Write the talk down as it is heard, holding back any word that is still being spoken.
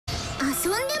遊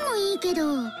んでもいいけど。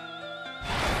飴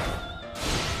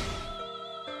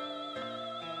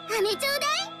ちょうだ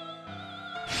い。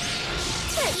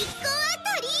トリックオア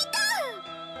トリート。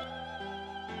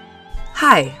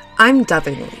 Hi, I'm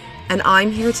Diva, and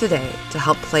I'm here today to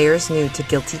help players new to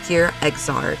Guilty Gear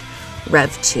Xrd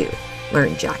Rev 2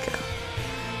 learn Jack-O.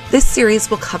 This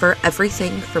series will cover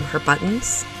everything from her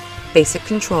buttons, basic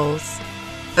controls,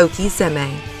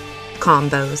 Okizeme,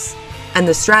 combos, and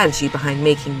the strategy behind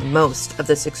making the most of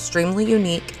this extremely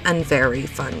unique and very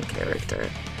fun character.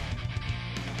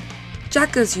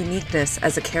 Jack-O's uniqueness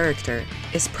as a character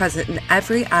is present in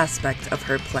every aspect of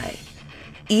her play,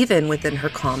 even within her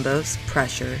combos,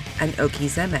 pressure, and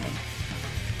Okizeme.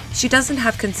 She doesn't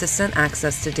have consistent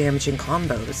access to damaging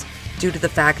combos due to the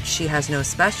fact she has no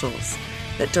specials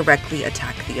that directly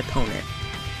attack the opponent.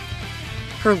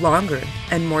 Her longer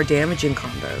and more damaging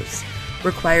combos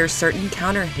require certain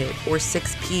counter hit or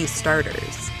 6P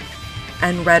starters,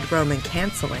 and Red Roman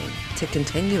canceling to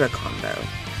continue a combo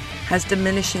has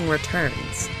diminishing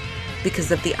returns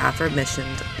because of the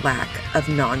aforementioned lack of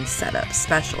non-setup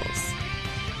specials.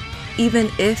 Even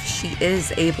if she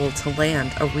is able to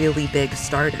land a really big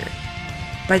starter,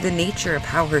 by the nature of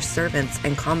how her servants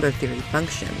and combo theory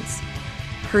functions,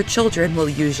 her children will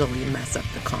usually mess up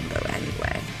the combo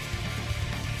anyway.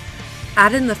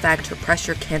 Add in the fact her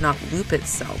pressure cannot loop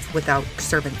itself without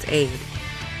servant's aid,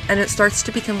 and it starts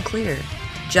to become clear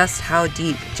just how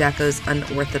deep Jack-O's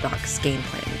unorthodox game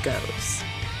plan goes.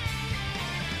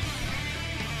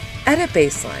 At a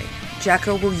baseline,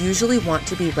 Jack-O will usually want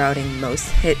to be routing most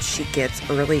hits she gets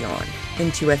early on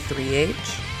into a 3H,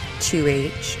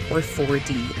 2H, or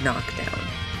 4D knockdown,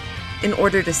 in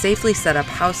order to safely set up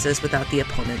houses without the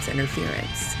opponent's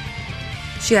interference.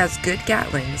 She has good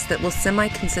Gatlings that will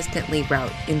semi-consistently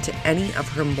route into any of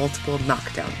her multiple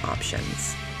knockdown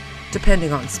options,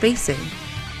 depending on spacing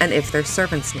and if there's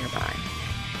servants nearby.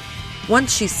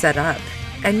 Once she's set up,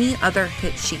 any other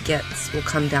hit she gets will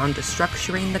come down to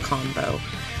structuring the combo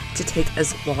to take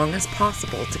as long as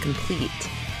possible to complete,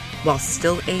 while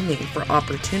still aiming for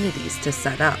opportunities to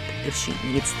set up if she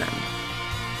needs them.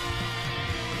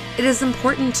 It is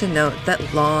important to note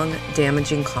that long,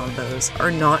 damaging combos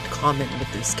are not common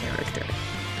with this character,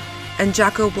 and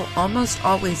Jack-O will almost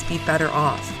always be better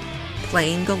off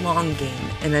playing the long game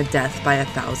in a death by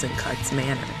 1,000 cuts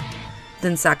manner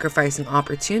than sacrificing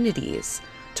opportunities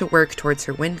to work towards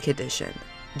her win condition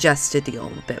just to deal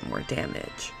a bit more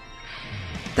damage.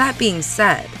 That being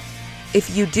said,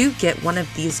 if you do get one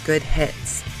of these good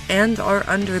hits and are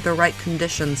under the right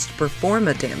conditions to perform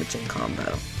a damaging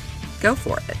combo, go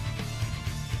for it.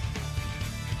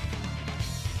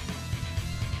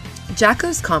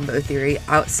 Jack-O's combo theory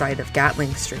outside of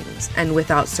Gatling streams and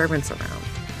without servants around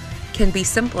can be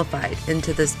simplified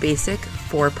into this basic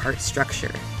 4-part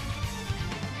structure.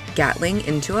 Gatling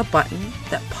into a button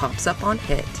that pops up on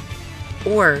hit,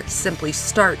 or simply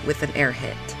start with an air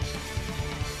hit.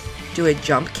 Do a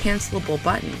jump cancelable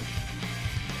button,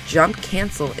 jump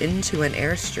cancel into an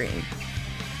airstream,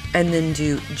 and then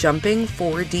do jumping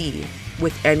 4D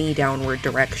with any downward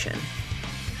direction.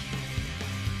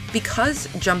 Because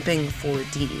jumping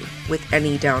 4D with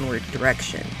any downward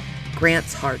direction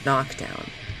grants hard knockdown,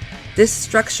 this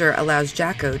structure allows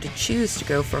Jack-O to choose to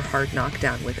go for hard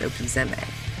knockdown with Okizeme.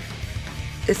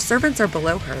 If servants are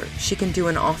below her, she can do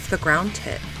an off-the-ground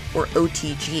hit, or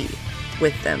OTG,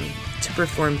 with them to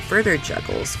perform further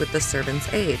juggles with the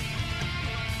servant's aid.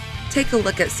 Take a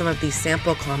look at some of these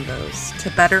sample combos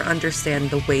to better understand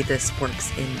the way this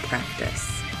works in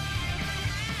practice.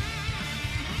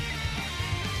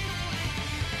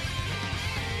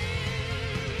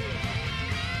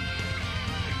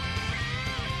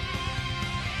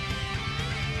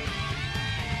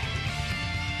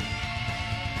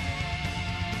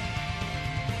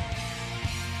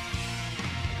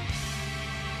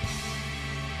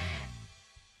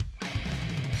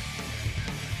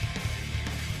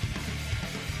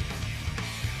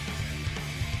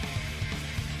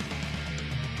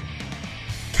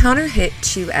 Counter hit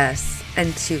 2S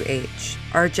and 2H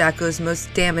are Jack-O's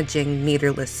most damaging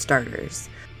meterless starters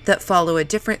that follow a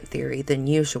different theory than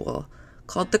usual,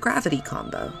 called the gravity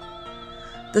combo.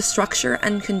 The structure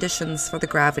and conditions for the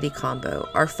gravity combo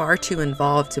are far too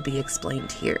involved to be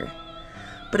explained here,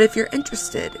 but if you're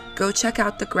interested, go check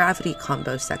out the gravity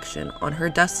combo section on her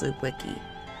Dustloop Wiki,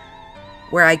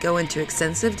 where I go into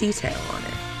extensive detail on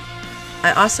it.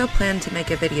 I also plan to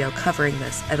make a video covering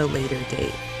this at a later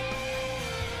date.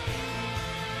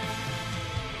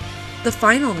 The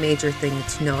final major thing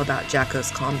to know about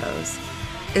Jack-O's combos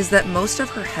is that most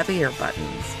of her heavier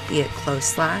buttons, be it close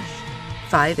slash,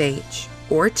 5H,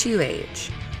 or 2H,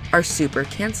 are super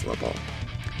cancelable.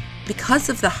 Because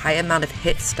of the high amount of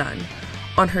hit stun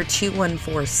on her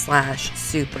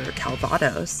 214/super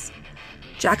Calvados,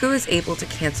 Jack-O is able to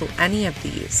cancel any of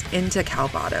these into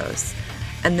Calvados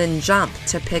and then jump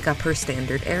to pick up her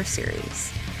standard air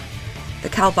series. The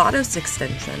Calvados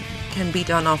extension can be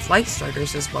done off light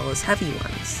starters as well as heavy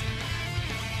ones.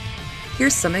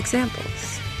 Here's some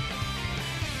examples.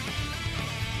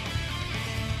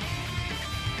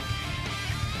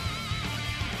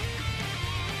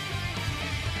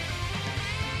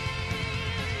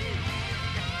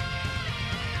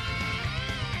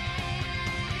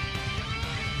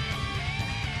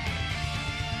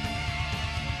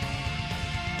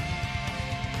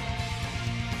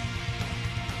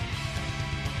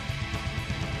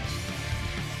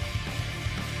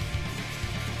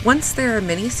 Once there are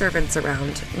many servants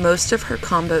around, most of her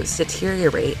combos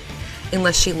deteriorate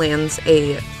unless she lands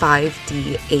a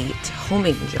 5d8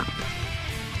 homing jump.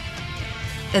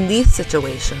 In these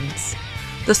situations,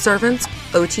 the servants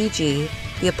OTG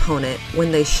the opponent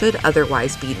when they should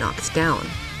otherwise be knocked down.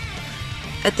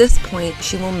 At this point,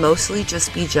 she will mostly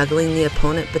just be juggling the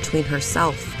opponent between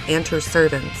herself and her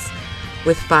servants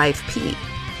with 5p,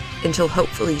 until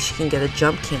hopefully she can get a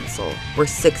jump cancel or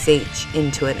 6h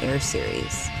into an air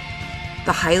series.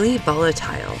 The highly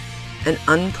volatile and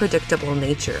unpredictable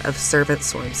nature of servant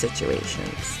swarm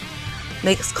situations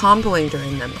makes comboing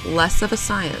during them less of a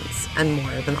science and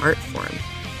more of an art form.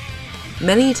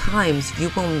 Many times you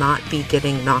will not be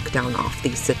getting knocked down off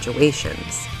these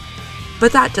situations,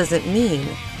 but that doesn't mean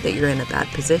that you're in a bad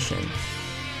position.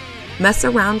 Mess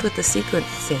around with the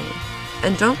sequencing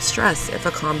and don't stress if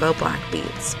a combo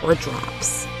blackbeats or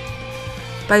drops.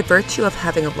 By virtue of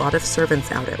having a lot of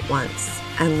servants out at once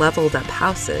and leveled up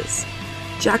houses,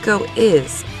 Jack-O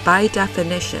is, by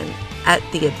definition, at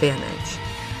the advantage,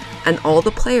 and all the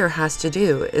player has to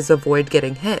do is avoid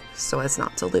getting hit so as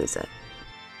not to lose it.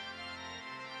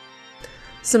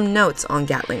 Some notes on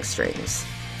Gatling strings.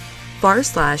 Far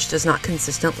Slash does not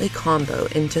consistently combo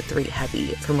into 3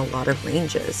 heavy from a lot of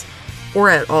ranges, or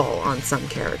at all on some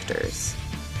characters.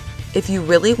 If you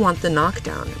really want the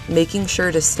knockdown, making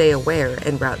sure to stay aware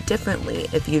and route differently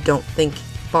if you don't think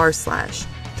Far Slash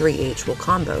 3H will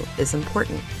combo is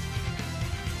important.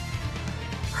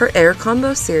 Her air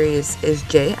combo series is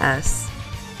JS,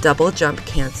 double jump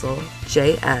cancel,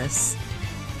 JS,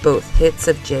 both hits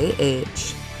of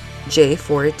JH,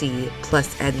 J4D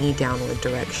plus any downward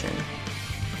direction.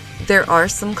 There are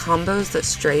some combos that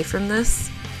stray from this,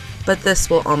 but this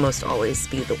will almost always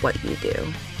be the what you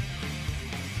do.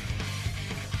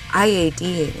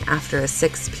 IADing after a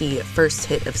 6p first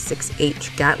hit of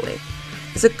 6H Gatling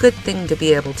is a good thing to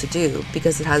be able to do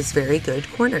because it has very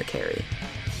good corner carry.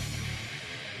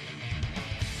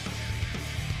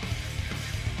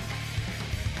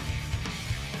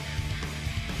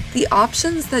 The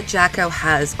options that Jack-O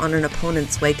has on an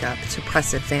opponent's wake up to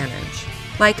press advantage,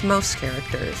 like most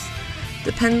characters,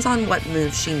 depends on what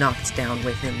move she knocked down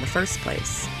with in the first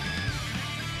place.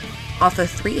 Off a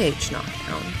 3H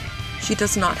knockdown, she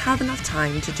does not have enough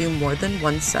time to do more than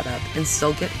one setup and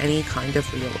still get any kind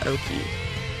of real Oki.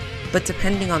 But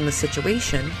depending on the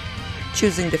situation,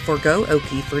 choosing to forego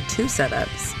Oki for 2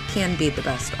 setups can be the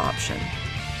best option.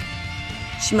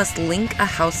 She must link a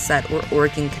house set or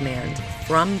organ command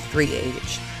from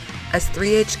 3H, as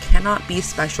 3H cannot be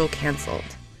special cancelled,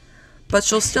 but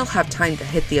she'll still have time to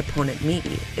hit the opponent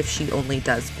meaty if she only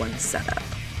does 1 setup.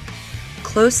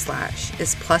 Close Slash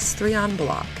is +3 on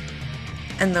block,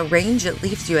 and the range it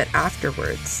leaves you at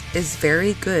afterwards is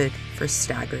very good for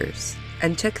staggers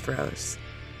and tick throws.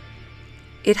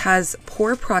 It has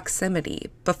poor proximity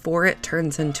before it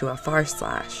turns into a Far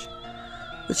Slash,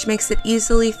 which makes it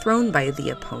easily thrown by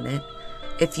the opponent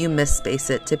if you misspace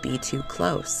it to be too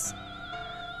close.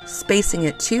 Spacing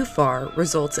it too far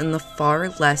results in the far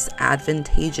less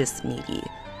advantageous meaty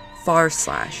Far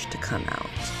Slash to come out.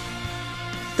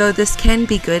 Though this can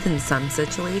be good in some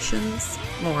situations,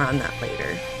 more on that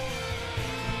later.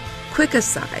 Quick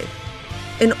aside,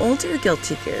 in older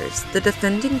Guilty Gears, the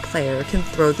defending player can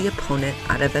throw the opponent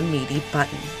out of a meaty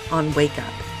button on wake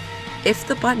up if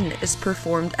the button is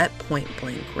performed at point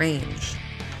blank range.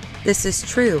 This is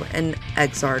true in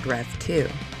Xrd Rev 2.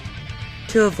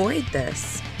 To avoid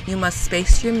this, you must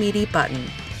space your meaty button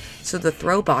so the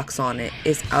throw box on it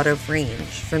is out of range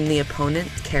from the opponent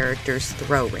character's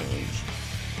throw range,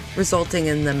 resulting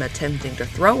in them attempting to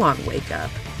throw on wake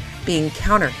up being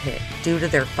counter hit due to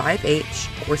their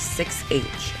 5H or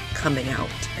 6H coming out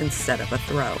instead of a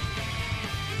throw.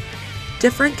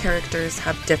 Different characters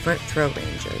have different throw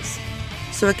ranges,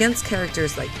 so against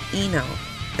characters like Eno,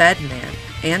 Bedman,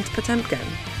 and Potemkin,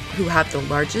 who have the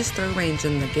largest throw range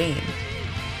in the game,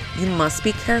 you must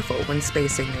be careful when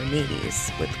spacing your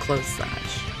meaties with close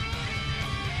slash.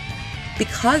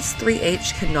 Because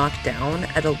 3H can knock down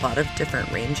at a lot of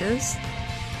different ranges,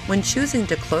 when choosing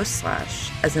to close slash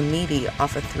as a meaty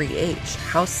off a 3H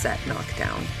house set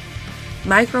knockdown,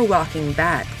 micro-walking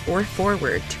back or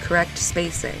forward to correct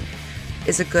spacing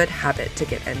is a good habit to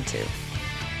get into.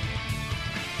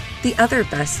 The other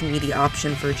best meaty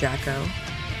option for Jack-O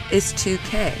is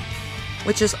 2K,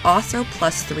 which is also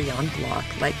 +3 on block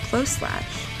like close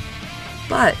slash,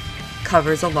 but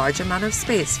covers a large amount of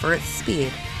space for its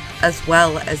speed as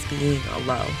well as being a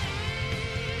low.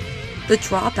 The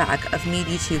drawback of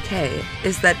meaty 2K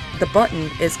is that the button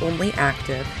is only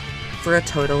active for a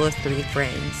total of 3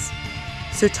 frames,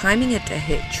 so timing it to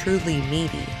hit truly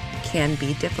meaty can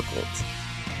be difficult.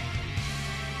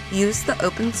 Use the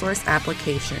open source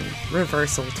application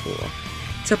Reversal Tool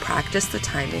to practice the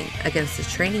timing against the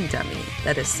training dummy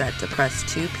that is set to press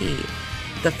 2P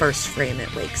the first frame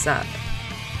it wakes up.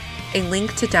 A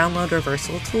link to download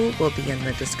Reversal Tool will be in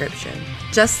the description.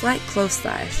 Just like close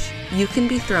slash, you can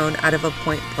be thrown out of a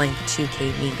point-blank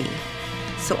 2K meaty,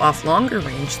 so off longer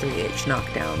range 3H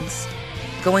knockdowns,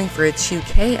 going for a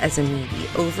 2K as a meaty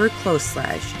over close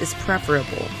slash is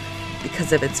preferable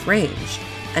because of its range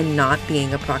and not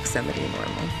being a proximity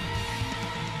normal.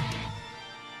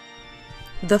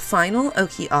 The final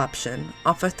Oki option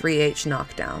off a 3H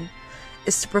knockdown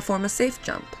is to perform a safe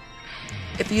jump.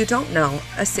 If you don't know,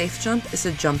 a safe jump is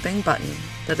a jumping button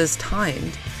that is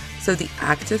timed so the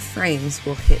active frames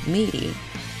will hit meaty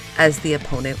as the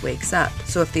opponent wakes up.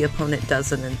 So if the opponent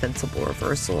does an invincible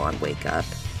reversal on wake up,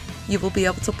 you will be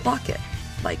able to block it,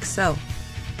 like so.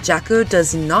 Jack-O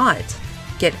does not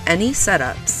get any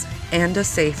setups and a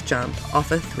safe jump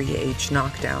off a 3H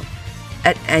knockdown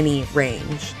at any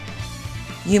range.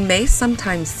 You may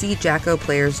sometimes see Jack-O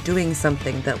players doing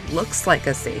something that looks like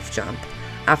a safe jump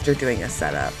after doing a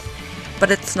setup,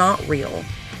 but it's not real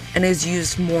and is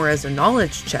used more as a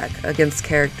knowledge check against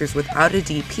characters without a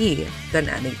DP than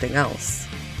anything else.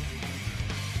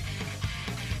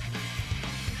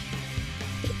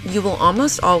 You will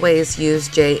almost always use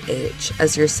JH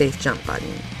as your safe jump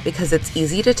button because it's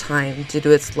easy to time due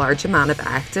to its large amount of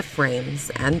active frames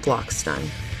and block stun,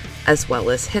 as well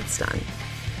as hit stun.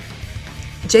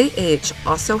 JH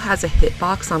also has a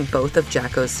hitbox on both of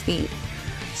Jack-O's feet,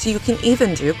 so you can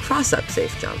even do cross-up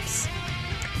safe jumps.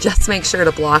 Just make sure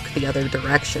to block the other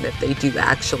direction if they do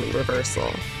actually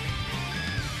reversal.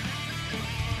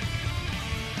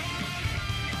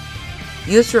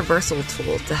 Use Reversal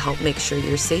Tool to help make sure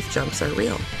your safe jumps are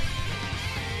real.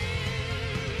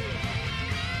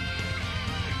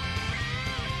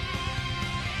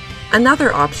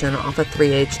 Another option off a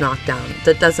 3H knockdown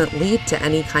that doesn't lead to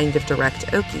any kind of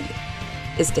direct Oki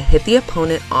is to hit the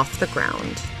opponent off the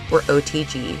ground, or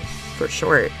OTG for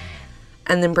short,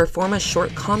 and then perform a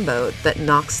short combo that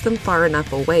knocks them far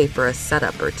enough away for a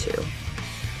setup or two.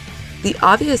 The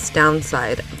obvious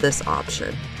downside of this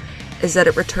option is that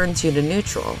it returns you to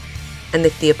neutral, and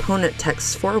if the opponent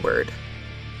techs forward,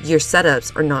 your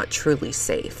setups are not truly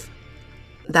safe.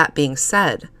 That being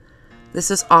said, this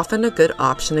is often a good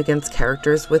option against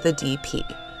characters with a DP,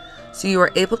 so you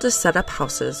are able to set up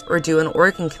houses or do an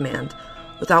organ command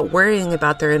without worrying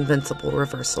about their invincible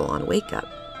reversal on wake up.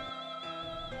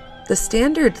 The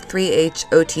standard 3H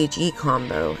OTG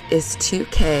combo is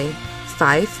 2K,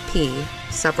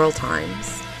 5P several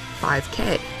times,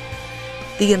 5K.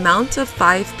 The amount of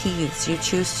 5Ps you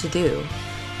choose to do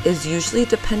is usually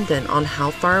dependent on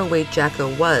how far away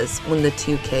Jack-O was when the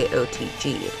 2K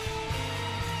OTG'd.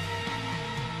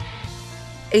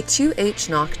 A 2H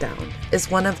knockdown is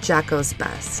one of Jack-O's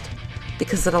best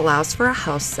because it allows for a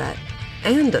house set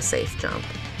and a safe jump.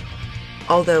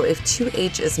 Although if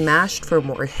 2H is mashed for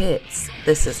more hits,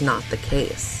 this is not the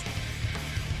case.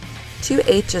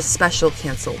 2H's special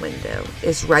cancel window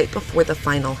is right before the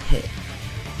final hit,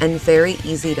 and very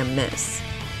easy to miss.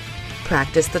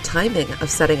 Practice the timing of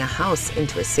setting a house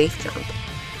into a safe jump,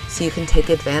 so you can take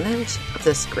advantage of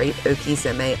this great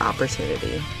Okizeme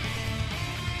opportunity.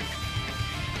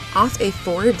 Off a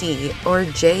 4D or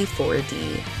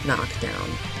J4D knockdown,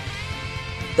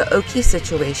 the Oki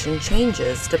situation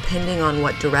changes depending on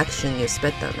what direction you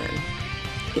spit them in.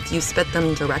 If you spit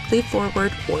them directly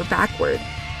forward or backward,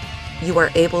 you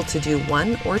are able to do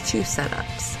 1 or 2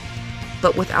 setups,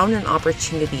 but without an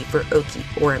opportunity for Oki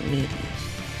or a meaty.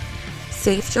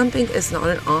 Safe jumping is not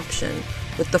an option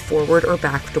with the forward or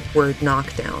backward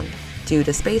knockdown due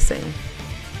to spacing.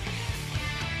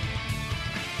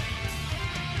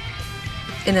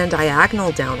 In a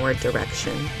diagonal downward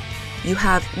direction, you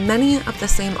have many of the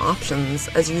same options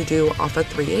as you do off a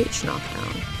 3H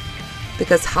knockdown,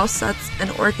 because house sets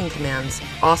and organ commands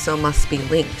also must be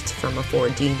linked from a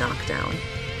 4D knockdown.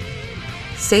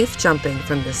 Safe jumping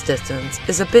from this distance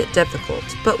is a bit difficult,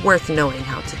 but worth knowing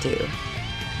how to do.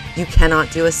 You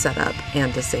cannot do a setup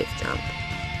and a safe jump.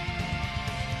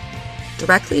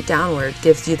 Directly downward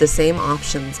gives you the same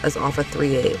options as off a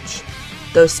 3H,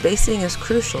 though spacing is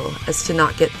crucial as to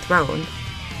not get thrown.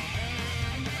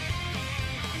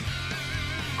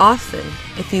 Often,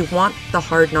 if you want the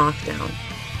hard knockdown,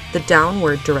 the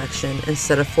downward direction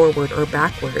instead of forward or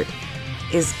backward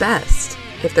is best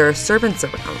if there are servants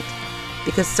around,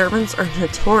 because servants are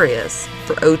notorious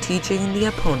for OTGing the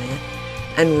opponent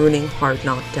and ruining hard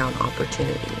knockdown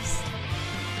opportunities.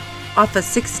 Off a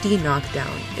 6D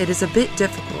knockdown, it is a bit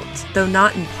difficult, though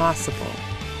not impossible,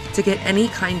 to get any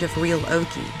kind of real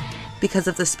Oki because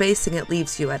of the spacing it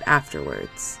leaves you at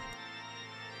afterwards.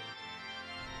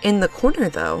 In the corner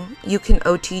though, you can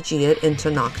OTG it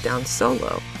into knockdown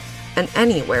solo, and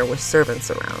anywhere with servants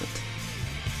around.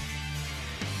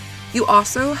 You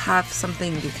also have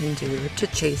something you can do to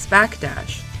chase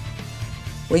backdash,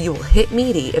 where you will hit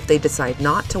meaty if they decide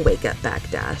not to wake up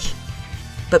backdash,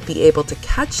 but be able to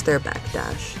catch their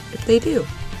backdash if they do.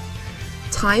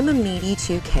 Time a meaty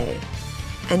 2K,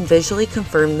 and visually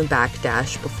confirm the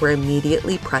backdash before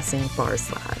immediately pressing bar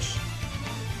slash.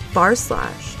 Bar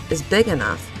slash is big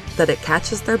enough that it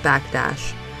catches their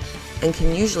backdash and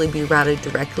can usually be routed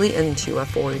directly into a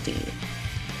 4D.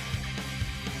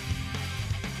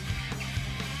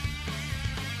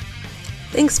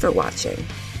 Thanks for watching.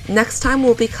 Next time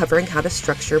we'll be covering how to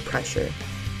structure pressure,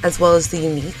 as well as the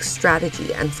unique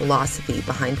strategy and philosophy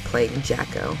behind playing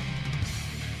Jack-O.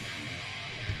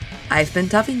 I've been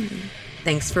Tubbing.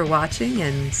 Thanks for watching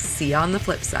and see you on the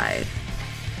flip side.